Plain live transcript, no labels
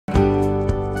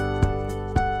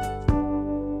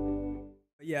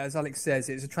Yeah, as Alex says,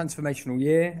 it's a transformational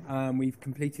year. We've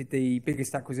completed the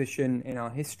biggest acquisition in our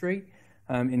history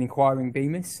in acquiring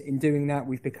Bemis. In doing that,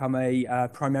 we've become a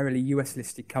primarily US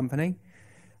listed company.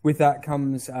 With that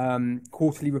comes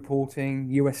quarterly reporting,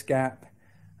 US GAAP,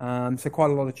 so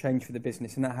quite a lot of change for the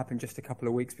business, and that happened just a couple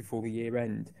of weeks before the year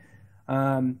end.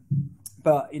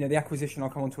 But the acquisition, I'll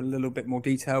come on to a little bit more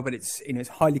detail, but it's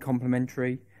highly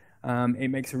complementary. It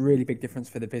makes a really big difference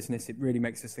for the business. It really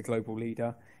makes us the global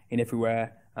leader in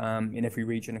everywhere, in every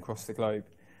region across the globe.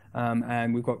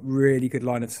 And we've got really good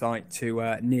line of sight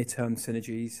to near-term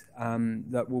synergies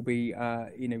that will be,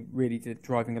 really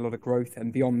driving a lot of growth.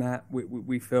 And beyond that,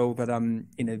 we feel that,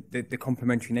 the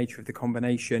complementary nature of the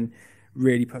combination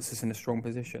really puts us in a strong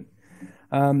position.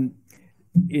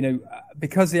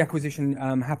 Because the acquisition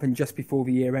happened just before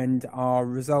the year end, our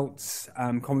results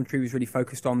commentary was really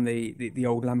focused on the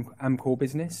old Amcor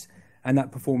business, and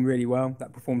that performed really well.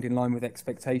 That performed in line with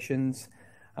expectations.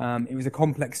 It was a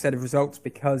complex set of results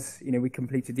because we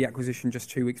completed the acquisition just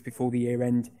 2 weeks before the year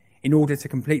end. In order to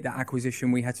complete that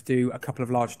acquisition, we had to do a couple of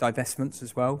large divestments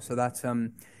as well. So that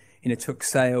took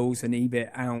sales and EBIT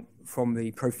out from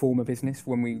the pro forma business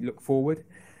when we look forward.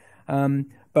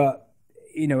 But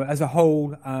as a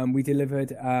whole, we delivered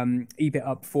EBIT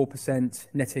up 4%,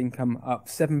 net income up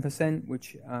 7%,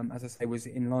 which, as I say, was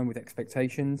in line with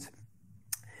expectations.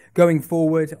 Going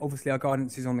forward, obviously, our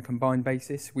guidance is on the combined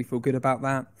basis. We feel good about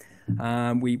that.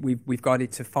 We've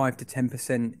guided to 5 to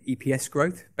 10% EPS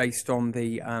growth based on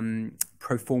the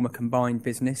pro forma combined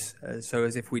business. So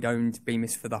as if we'd owned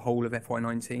Bemis for the whole of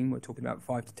FY19, we're talking about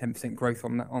 5 to 10% growth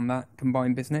on that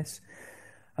combined business.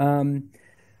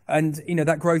 And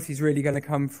that growth is really going to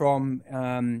come from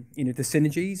the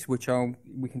synergies, which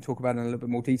we can talk about in a little bit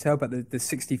more detail. But the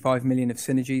 65 million of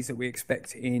synergies that we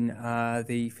expect in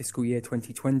the fiscal year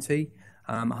 2020,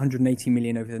 180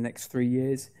 million over the next 3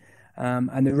 years,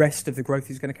 and the rest of the growth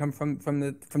is going to come from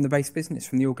the base business,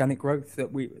 from the organic growth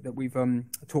that we've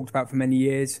talked about for many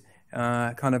years.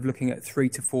 Kind of looking at 3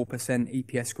 to 4%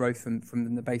 EPS growth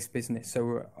from the base business. So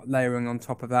we're layering on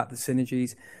top of that the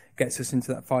synergies, gets us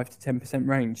into that 5 to 10%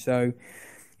 range. So,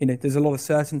 there's a lot of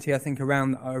certainty, I think,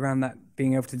 around that,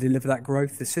 being able to deliver that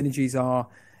growth. The synergies are,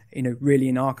 really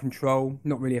in our control,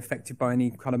 not really affected by any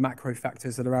kind of macro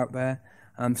factors that are out there.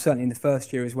 Certainly in the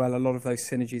first year as well, a lot of those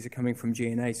synergies are coming from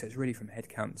G&A, so it's really from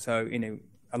headcount. So,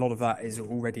 a lot of that is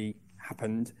already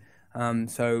happened.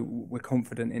 So we're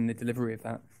confident in the delivery of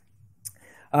that.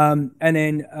 And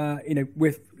then,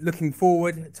 we're looking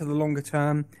forward to the longer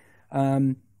term.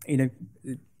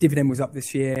 The dividend was up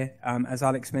this year. As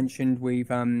Alex mentioned,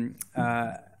 we've announced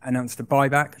a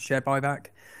share buyback.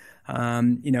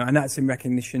 And that's in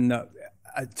recognition that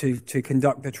to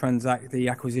conduct the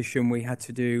acquisition, we had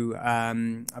to do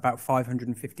about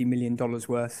 $550 million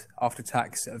worth after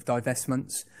tax of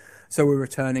divestments. So we're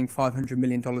returning $500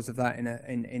 million of that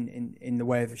in the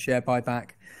way of a share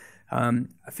buyback.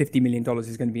 $50 million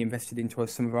is going to be invested into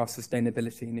some of our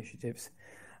sustainability initiatives.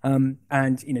 And,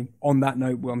 on that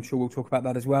note, I'm sure we'll talk about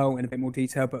that as well in a bit more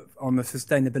detail, but on the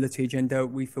sustainability agenda,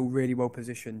 we feel really well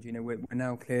positioned. We're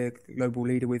now a clear global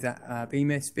leader with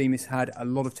Bemis. Bemis had a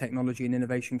lot of technology and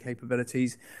innovation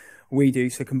capabilities. We do.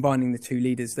 So combining the two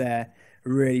leaders there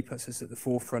really puts us at the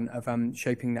forefront of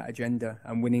shaping that agenda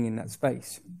and winning in that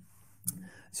space.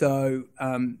 So,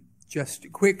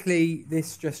 just quickly,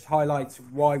 this just highlights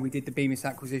why we did the Bemis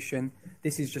acquisition.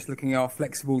 This is just looking at our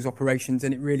flexibles operations,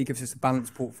 and it really gives us a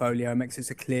balanced portfolio and makes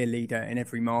us a clear leader in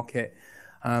every market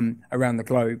around the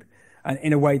globe, and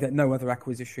in a way that no other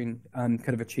acquisition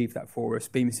could have achieved that for us.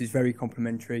 Bemis is very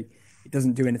complementary. It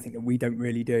doesn't do anything that we don't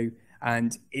really do,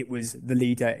 and it was the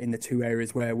leader in the two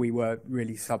areas where we were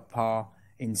really subpar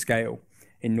in scale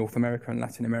in North America and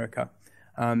Latin America.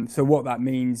 So what that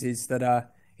means is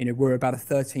that we're about a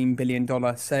 $13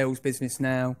 billion sales business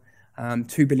now,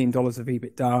 $2 billion of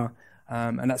EBITDA,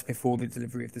 and that's before the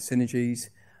delivery of the synergies,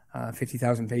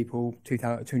 50,000 people,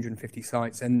 250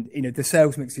 sites. And, the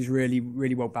sales mix is really,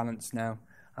 really well balanced now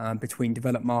between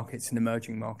developed markets and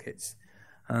emerging markets.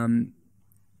 And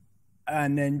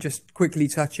then just quickly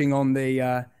touching on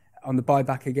the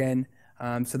buyback again.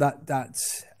 So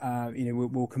that's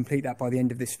we'll complete that by the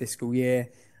end of this fiscal year.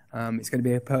 It's going to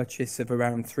be a purchase of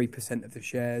around 3% of the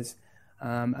shares,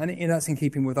 and that's in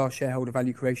keeping with our shareholder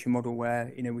value creation model, where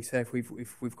we say if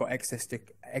we've got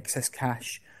excess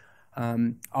cash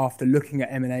after looking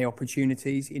at M&A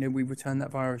opportunities, we return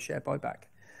that via a share buyback.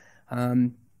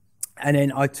 And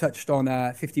then I touched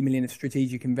on 50 million of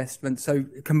strategic investment. So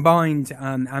combined,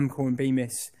 Amcor and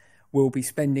Bemis will be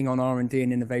spending on R&D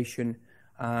and innovation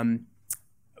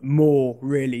more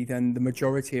really than the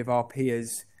majority of our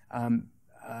peers.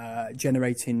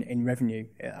 generating in revenue.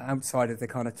 Outside of the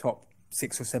kind of top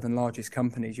 6 or 7 largest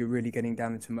companies, you're really getting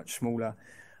down into much smaller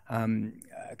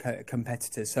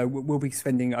competitors. So we'll be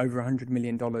spending over $100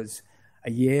 million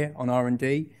a year on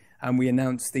R&D, and we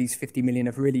announced these 50 million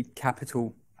of really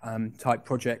capital type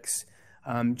projects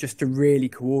just to really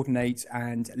coordinate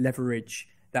and leverage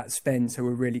that spend, so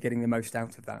we're really getting the most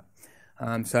out of that.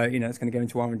 So it's going to go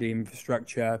into R&D,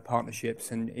 infrastructure,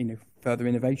 partnerships, and further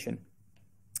innovation.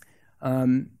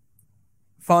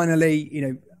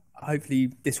 Finally,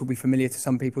 hopefully this will be familiar to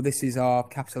some people. This is our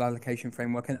capital allocation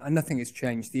framework, and nothing has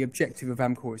changed. The objective of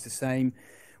Amcor is the same,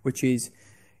 which is,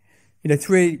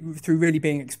 through really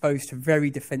being exposed to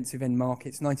very defensive end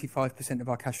markets. 95% of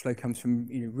our cash flow comes from,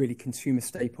 really consumer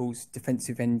staples,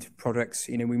 defensive end products.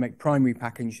 We make primary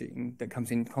packaging that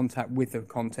comes in contact with the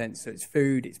content. So it's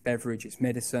food, it's beverage, it's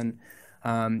medicine,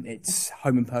 it's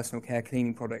home and personal care,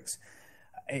 cleaning products.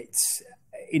 It's,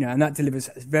 and that delivers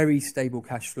very stable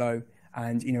cash flow.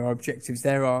 And, our objectives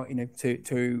there are,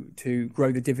 to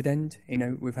grow the dividend.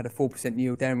 We've had a 4%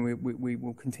 yield there, and we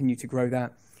will continue to grow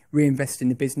that. Reinvest in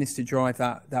the business to drive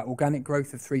that organic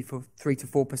growth of 3 to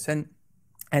 4%,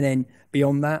 and then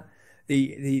beyond that,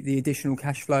 the additional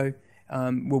cash flow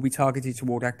will be targeted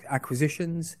toward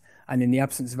acquisitions, and in the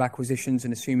absence of acquisitions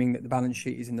and assuming that the balance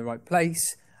sheet is in the right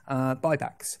place,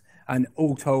 buybacks. And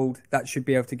all told, that should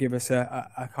be able to give us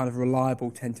a kind of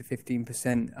reliable 10 to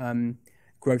 15%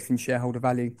 growth in shareholder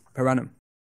value per annum.